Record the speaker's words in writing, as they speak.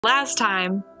Last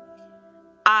time,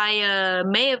 I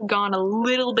may have gone a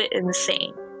little bit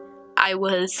insane. I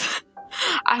was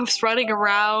running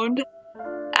around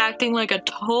acting like a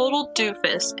total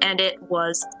doofus, and it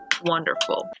was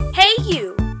wonderful. Hey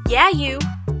you! Yeah you!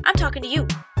 I'm talking to you.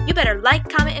 You better like,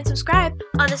 comment, and subscribe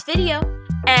on this video,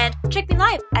 and check me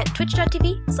live at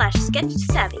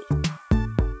twitch.tv/sketchsavvy.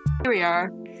 Here we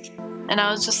are, and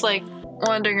I was just like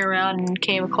wandering around and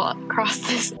came across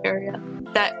this area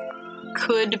that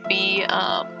could be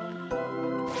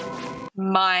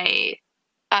my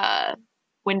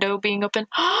window being open.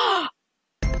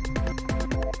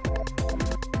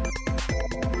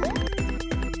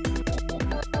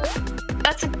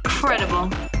 That's incredible.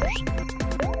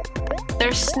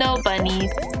 There's snow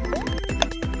bunnies.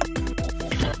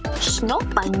 Snow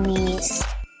bunnies.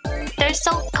 They're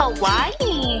so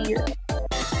kawaii.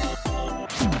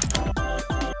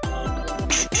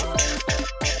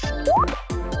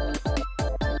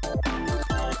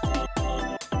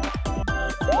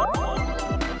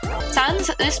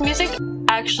 This music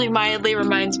actually mildly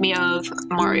reminds me of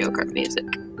Mario Kart music.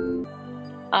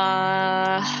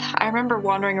 I remember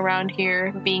wandering around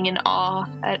here being in awe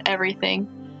at everything.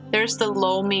 There's the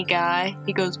Lomi guy.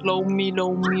 He goes, Lomi,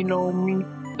 Lomi, Lomi.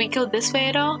 We go this way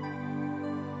at all?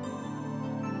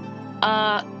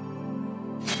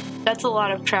 That's a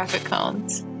lot of traffic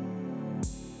cones.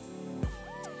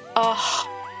 Oh,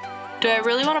 do I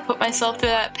really want to put myself through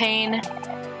that pain?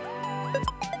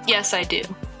 Yes, I do.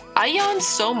 I yawn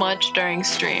so much during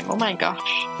stream. Oh my gosh.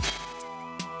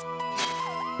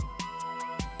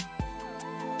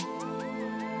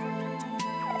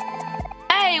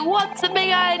 Hey, what's the big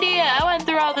idea? I went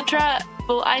through all the trouble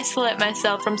to isolate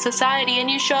myself from society and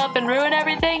you show up and ruin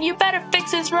everything? You better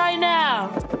fix this right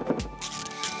now.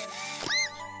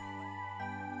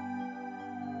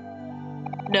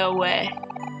 No way.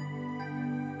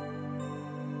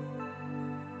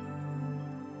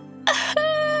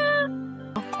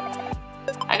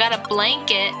 I got a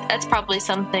blanket. That's probably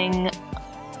something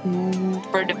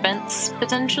for defense,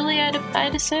 potentially,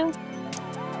 I'd assume.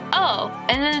 Oh,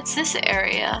 and then it's this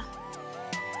area.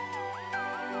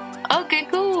 Okay,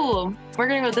 cool. We're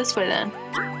gonna go this way then.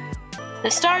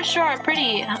 The stars sure are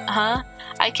pretty, huh?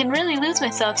 I can really lose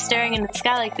myself staring into the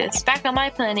sky like this. Back on my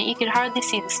planet, you could hardly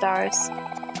see the stars.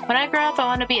 When I grow up, I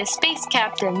want to be a space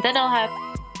captain. Then I'll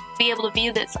be able to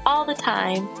view this all the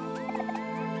time.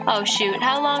 Oh shoot,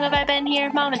 how long have I been here?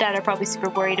 Mom and Dad are probably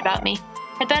super worried about me.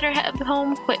 I'd better head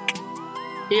home quick.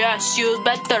 Yes, you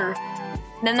better.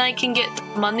 Then I can get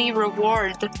money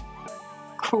reward.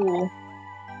 Cool.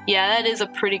 Yeah, that is a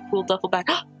pretty cool duffel bag.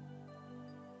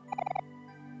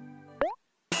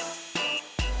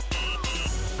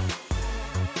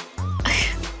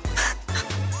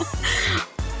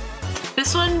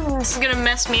 This one's gonna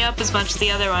mess me up as much as the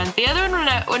other one. The other one,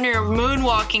 when you're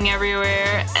moonwalking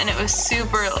everywhere, and it was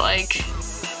super like,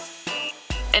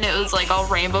 and it was like all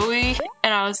rainbowy,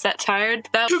 and I was that tired,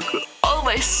 that took all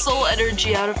my soul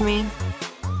energy out of me.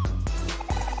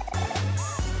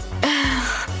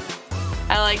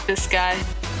 I like this guy.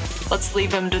 Let's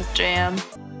leave him to jam.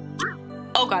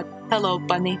 Oh god, hello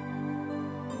bunny.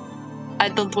 I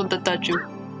don't want to touch you.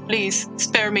 Please,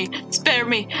 spare me, spare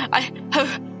me.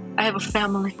 I have a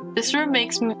family. This room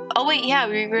makes me— oh wait, yeah,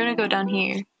 we were gonna go down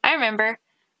here. I remember.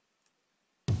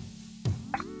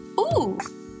 Ooh!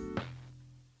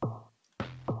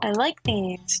 I like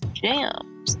these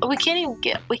jams. Oh, we can't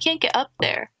get up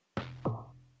there.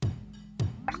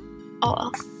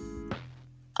 Oh.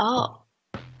 Oh.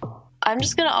 I'm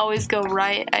just gonna always go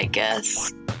right, I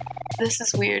guess. This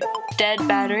is weird. Dead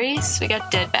batteries? We got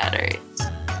dead batteries.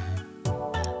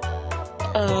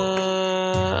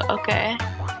 Okay.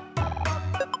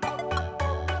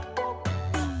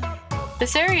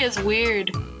 This area is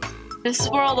weird. This is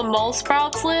where all the mole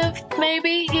sprouts live,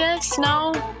 maybe? Yes?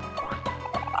 No?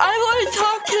 I want to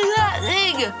talk to that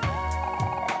thing!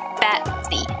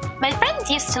 Batsy. My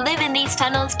friends used to live in these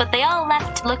tunnels, but they all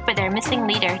left to look for their missing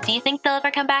leader. Do you think they'll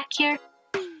ever come back here?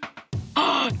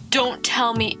 Don't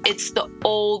tell me it's the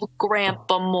old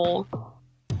Grandpa Mole.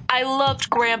 I loved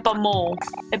Grandpa Mole.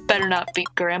 It better not be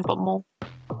Grandpa Mole.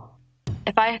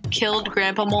 If I killed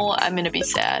Grandpa Mole, I'm gonna be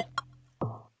sad.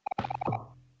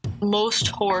 Most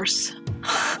horse.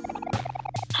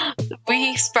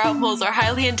 We sprout moles are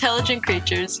highly intelligent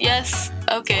creatures. Yes,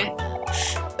 okay.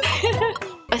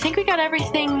 I think we got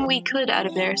everything we could out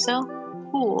of there, so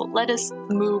cool. Let us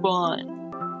move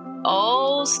on.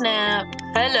 Oh snap.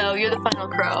 Hello, you're the final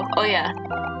crow. Oh yeah.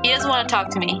 He doesn't want to talk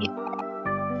to me.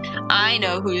 I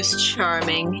know who's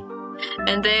charming.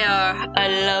 And they are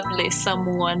a lovely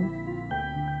someone.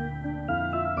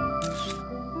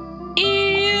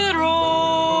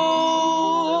 Hero!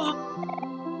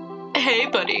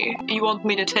 buddy. You want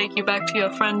me to take you back to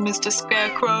your friend, Mr.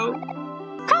 Scarecrow?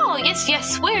 Oh,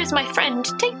 yes. Where's my friend?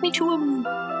 Take me to him.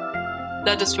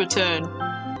 Let us return.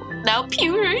 Now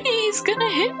purity's gonna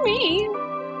hit me.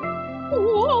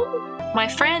 Whoa. My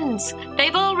friends,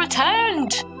 they've all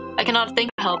returned. I cannot think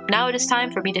of help. Now it is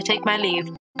time for me to take my leave.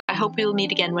 I hope we will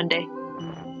meet again one day.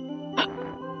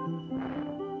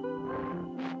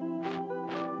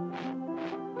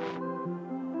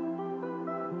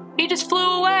 He just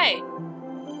flew away.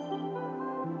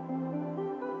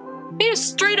 He just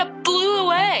straight up flew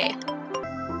away.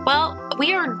 Well,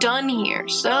 we are done here,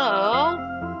 so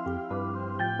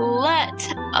let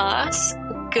us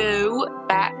go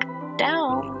back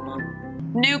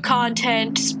down. New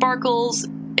content, sparkles,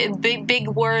 big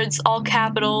words, all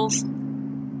capitals.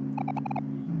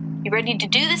 You ready to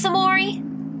do this, OMORI?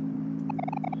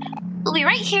 We'll be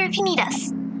right here if you need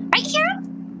us. Right here?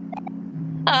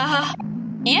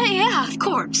 Yeah, of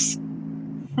course.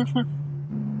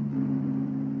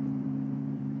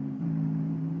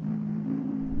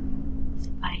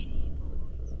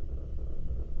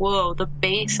 Whoa, the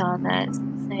bass on that is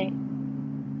insane.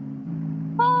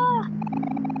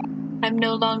 I'm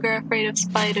no longer afraid of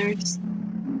spiders.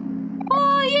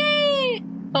 Oh, yay!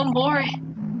 OMORI,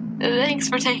 thanks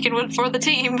for taking one for the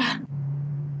team.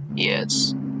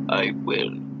 Yes, I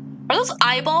will. Are those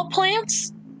eyeball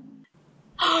plants?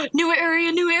 New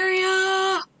area!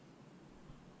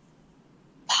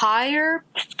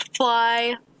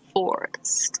 Firefly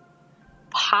Forest.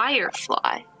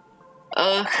 Firefly.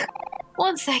 Ugh.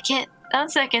 On second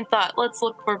thought, let's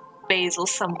look for basil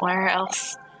somewhere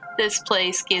else. This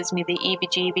place gives me the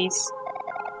heebie-jeebies.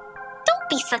 Don't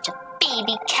be such a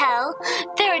baby, Kel.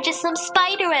 There are just some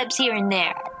spider webs here and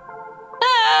there.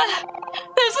 Ah!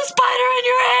 There's a spider in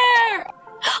your hair!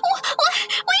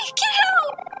 Wait, get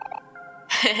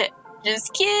out!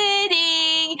 Just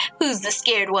kidding. Who's the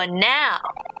scared one now?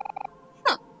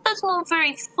 That's not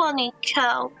very funny,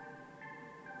 Kel.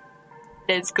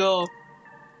 Let's go.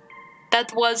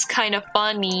 That was kind of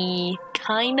funny. It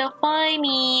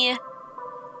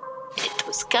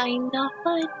was kind of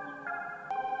funny.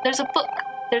 There's a book.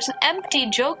 There's an empty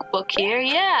joke book here.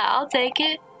 Yeah, I'll take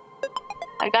it.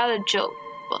 I got a joke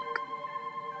book.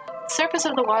 The surface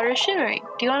of the water is shimmering.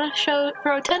 Do you want to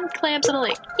throw 10 clams in a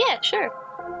lake? Yeah, sure.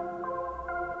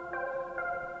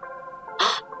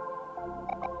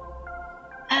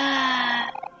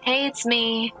 Hey, it's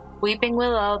me, Weeping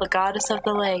Willow, the goddess of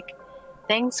the lake.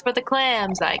 Thanks for the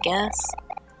clams, I guess.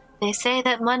 They say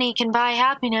that money can buy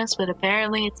happiness, but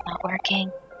apparently it's not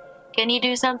working. Can you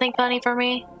do something funny for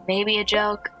me? Maybe a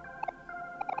joke?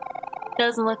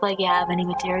 Doesn't look like you have any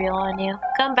material on you.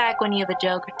 Come back when you have a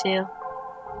joke or two.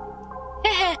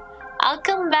 Heh, I'll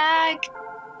come back.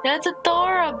 That's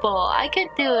adorable. I could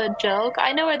do a joke.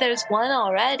 I know where there's one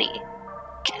already.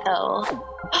 Kill.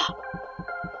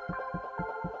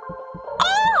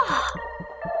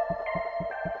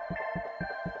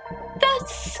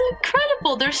 That's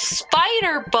incredible! There's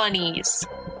spider bunnies!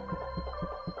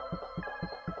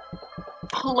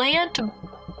 Plant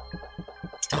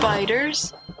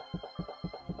spiders?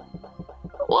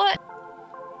 What?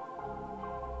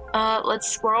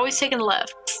 We're always taking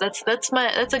lefts.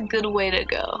 That's a good way to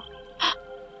go.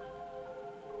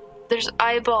 There's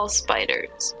eyeball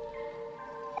spiders.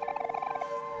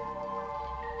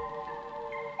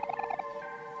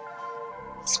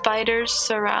 Spiders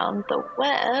surround the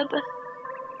web.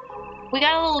 We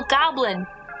got a little goblin.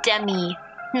 Demi.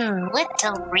 What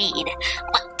to read?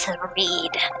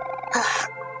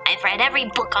 I've read every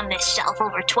book on this shelf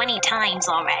over 20 times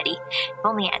already. If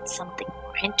only I had something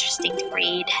more interesting to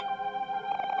read.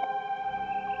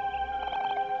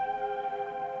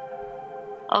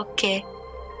 Okay.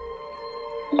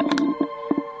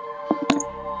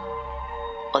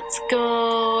 Let's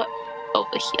go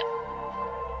over here.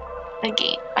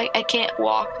 Again, I can't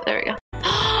walk. There we go.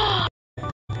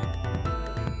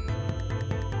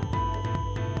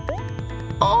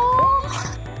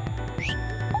 Oh,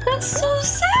 that's so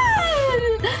sad.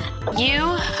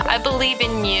 I believe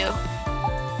in you.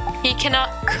 He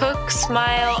cannot cook,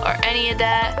 smile, or any of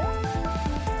that.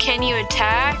 Can you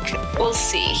attack? We'll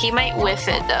see. He might whiff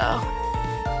it though.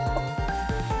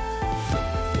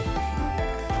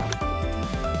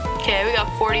 Okay, we got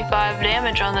 45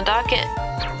 damage on the docket.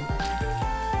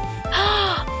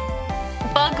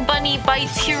 Bug Bunny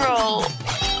bites hero.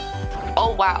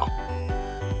 Oh wow.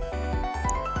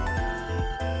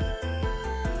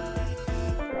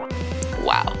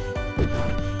 Wow.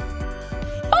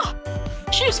 Oh,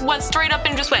 she just went straight up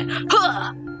and just went,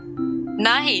 huh.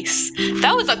 Nice.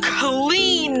 That was a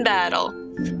clean battle.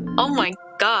 Oh my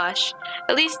gosh.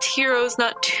 At least Hero's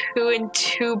not doing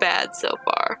too bad so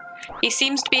far. He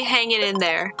seems to be hanging in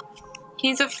there.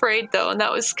 He's afraid though, and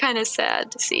that was kind of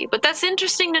sad to see. But that's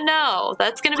interesting to know.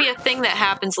 That's gonna be a thing that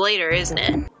happens later, isn't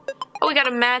it? Oh, we got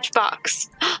a matchbox.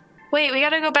 Wait, we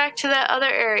gotta go back to that other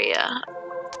area.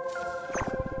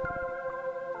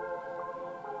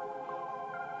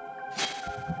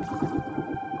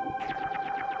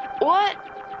 What?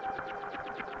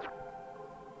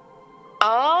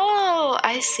 Oh,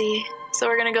 I see. So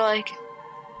we're gonna go like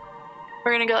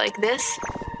this.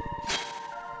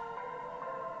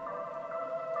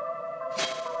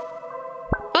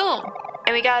 Boom!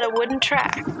 And we got a wooden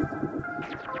track.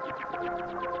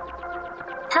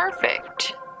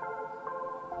 Perfect.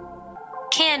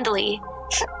 Candly.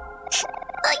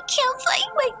 I can't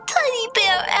find my teddy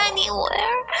bear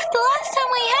anywhere. The last time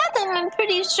we had them, I'm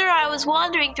pretty sure I was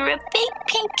wandering through a big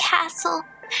pink castle.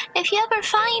 If you ever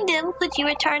find him, could you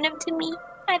return him to me?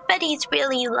 I bet he's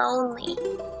really lonely.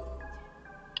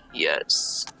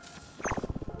 Yes.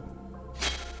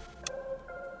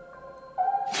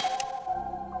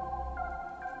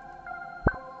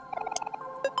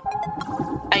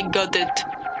 I got it.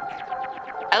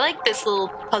 I like this little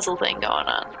puzzle thing going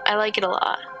on. I like it a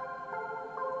lot.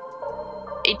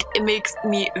 It makes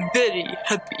me very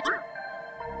happy.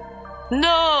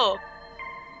 No!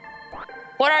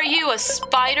 What are you, a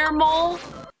spider mole?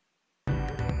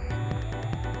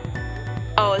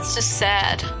 Oh, it's just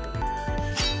sad.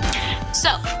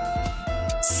 So,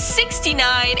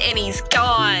 69 and he's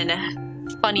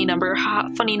gone. Funny number,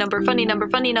 funny number, funny number,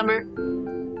 funny number.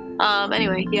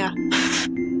 Anyway, yeah.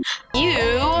 You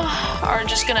are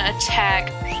just gonna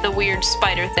attack the weird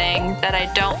spider thing that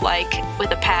I don't like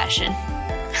with a passion.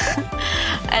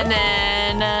 And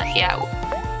then, yeah,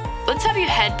 let's have you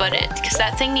headbutt it, because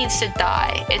that thing needs to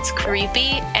die. It's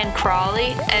creepy and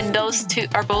crawly, and those two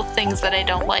are both things that I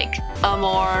don't like.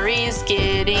 OMORI's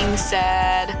getting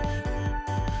sad.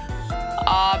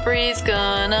 Aubrey's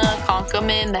gonna conk him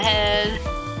in the head.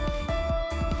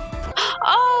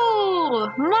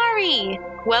 Oh, Mari!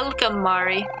 Welcome,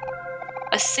 Mari.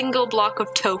 A single block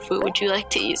of tofu. Would you like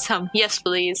to eat some? Yes,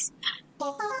 please.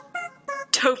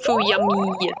 Tofu,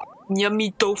 yummy.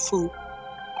 Yummy tofu.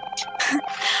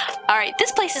 Alright,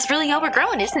 this place is really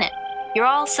overgrown, isn't it? You're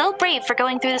all so brave for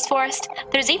going through this forest.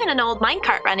 There's even an old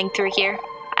minecart running through here.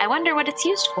 I wonder what it's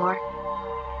used for.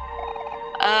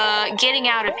 Getting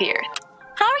out of here.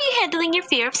 How are you handling your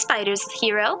fear of spiders,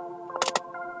 hero?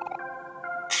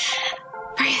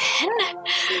 Breathe in.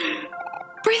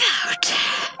 Breathe out.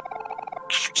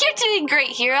 You're doing great,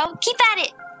 hero. Keep at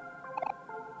it.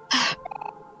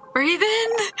 Breathe in.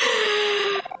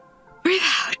 Breathe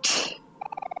out.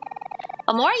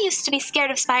 OMORI used to be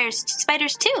scared of spiders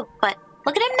too, but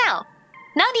look at him now.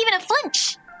 Not even a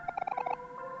flinch.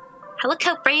 Look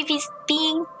how brave he's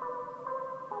being.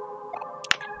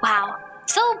 Wow,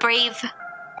 so brave.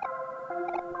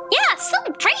 Yeah, so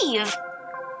brave.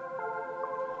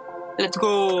 Let's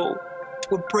go.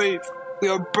 We're brave. We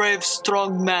are brave,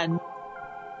 strong men.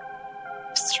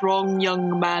 Strong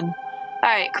young man.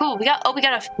 Alright, cool. We got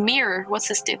a mirror. What's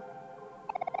this do?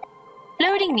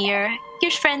 Loading mirror.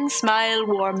 Your friends smile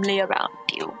warmly around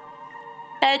you.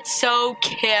 That's so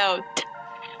cute.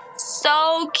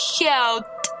 So cute.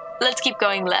 Let's keep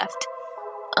going left.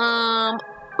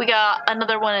 We got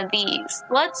another one of these.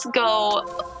 Let's go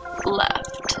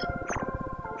left.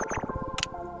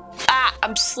 Ah,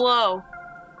 I'm slow.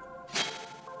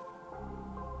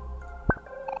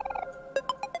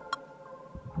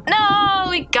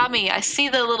 No, he got me. I see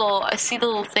the little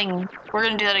thing. We're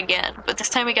gonna do that again, but this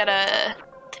time we gotta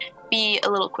be a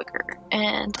little quicker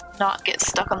and not get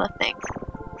stuck on the thing.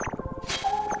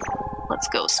 Let's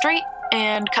go straight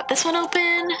and cut this one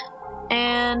open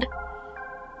and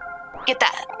get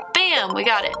that. Bam, we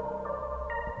got it.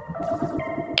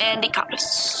 And he caught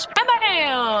us. Bam,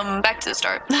 bam! Back to the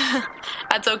start.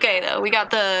 That's okay though. We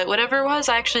got the whatever it was.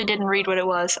 I actually didn't read what it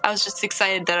was. I was just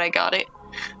excited that I got it.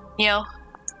 You know,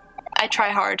 I try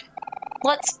hard.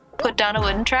 Let's put down a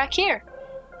wooden track here.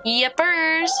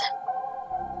 Yippers!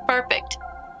 Perfect.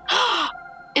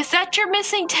 Is that your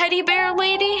missing teddy bear,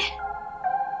 lady?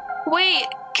 Wait,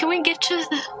 can we get to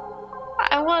the...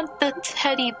 I want the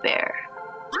teddy bear.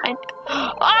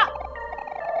 Ah!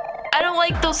 I don't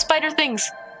like those spider things.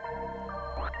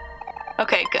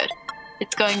 Okay, good.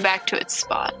 It's going back to its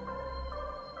spot.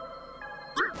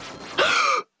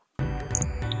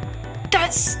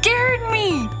 That scared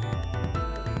me!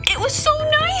 It was so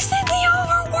nice in the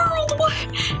overworld! What?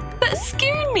 That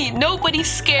scared me. Nobody's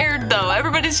scared though.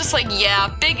 Everybody's just like,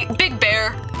 yeah, big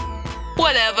bear.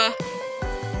 Whatever.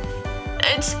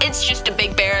 It's just a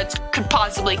big bear. It could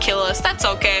possibly kill us. That's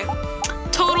okay.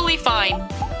 Totally fine.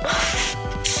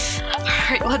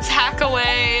 Alright, let's hack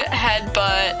away,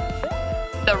 headbutt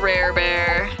the rare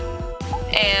bear.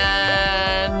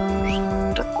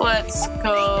 And let's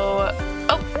go.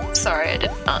 Oh, sorry, I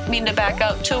did not mean to back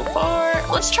out too far.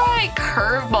 Let's try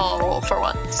curveball roll for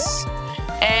once.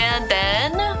 And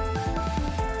then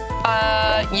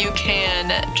you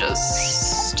can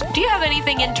just... Do you have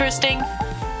anything interesting?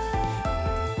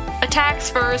 Attacks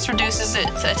first, reduces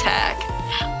its attack.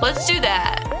 Let's do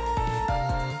that.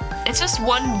 It's just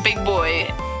one big boy.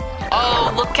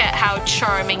 Oh, look at how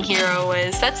charming Hero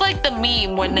is. That's like the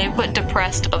meme when they put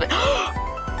depressed above it.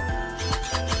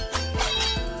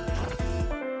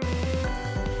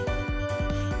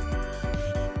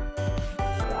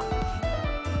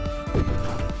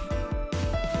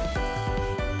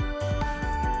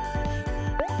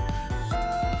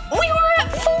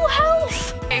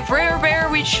 Rare bear,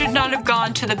 we should not have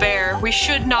gone to the bear. We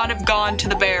should not have gone to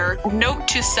the bear. Note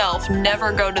to self,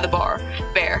 never go to the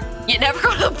bear. You never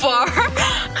go to the bar.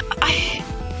 I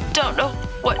don't know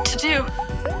what to do.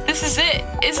 This is it,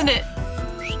 isn't it?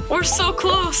 We're so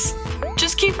close.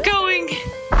 Just keep going.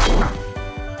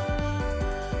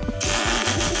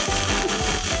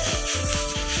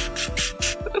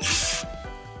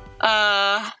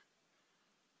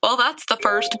 Well, that's the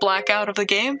first blackout of the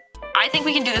game. I think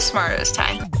we can do this smarter this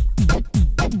time.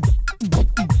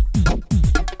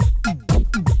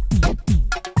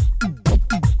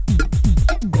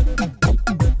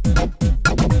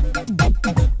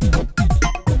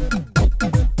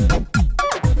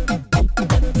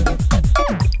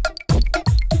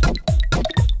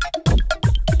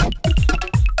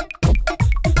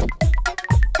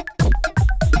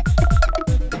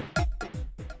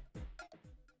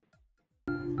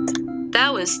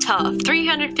 That was tough.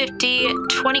 350,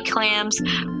 20 clams,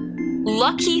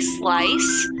 lucky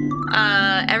slice.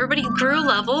 Everybody grew a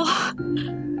level.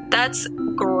 That's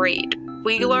great.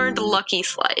 We learned lucky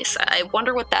slice. I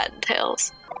wonder what that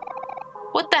entails.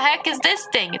 What the heck is this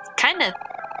thing? It's kind of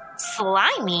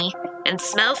slimy and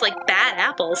smells like bad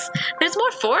apples. There's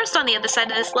more forest on the other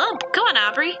side of this lump. Go on,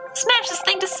 Aubrey. Smash this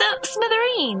thing to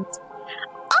smithereens.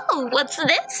 Oh, what's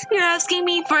this? You're asking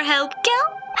me for help,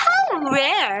 Gal? How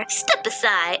rare! Step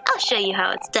aside. I'll show you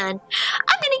how it's done.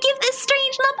 I'm gonna give this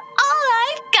strange lump all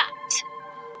I've got.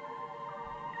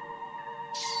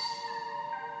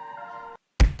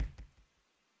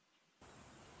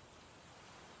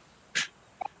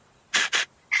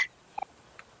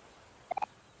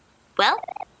 Well,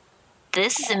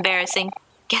 this is embarrassing.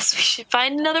 Guess we should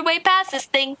find another way past this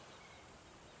thing.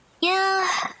 Yeah,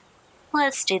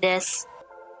 let's do this.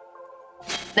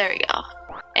 There we go.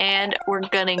 And we're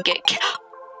gonna get...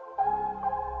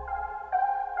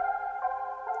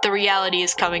 The reality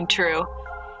is coming true.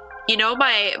 You know,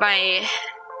 I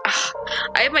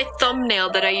have my thumbnail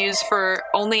that I use for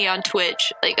only on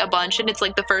Twitch, like a bunch, and it's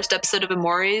like the first episode of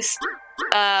OMORI's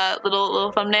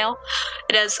little thumbnail.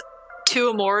 It has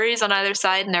 2 OMORIs on either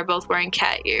side, and they're both wearing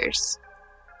cat ears.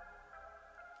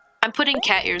 I'm putting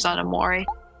cat ears on OMORI.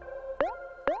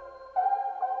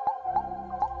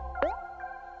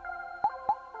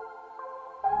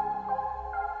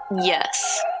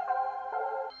 Yes.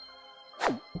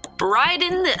 Right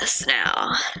in this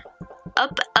now.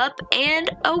 Up, up, and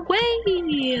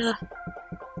away.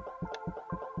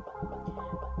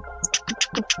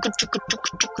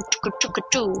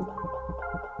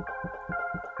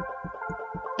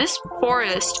 This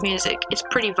forest music is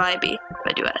pretty vibey, if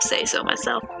I do have to say so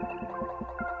myself.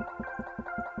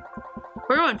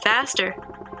 We're going faster.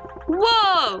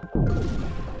 Whoa!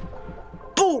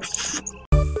 Boof!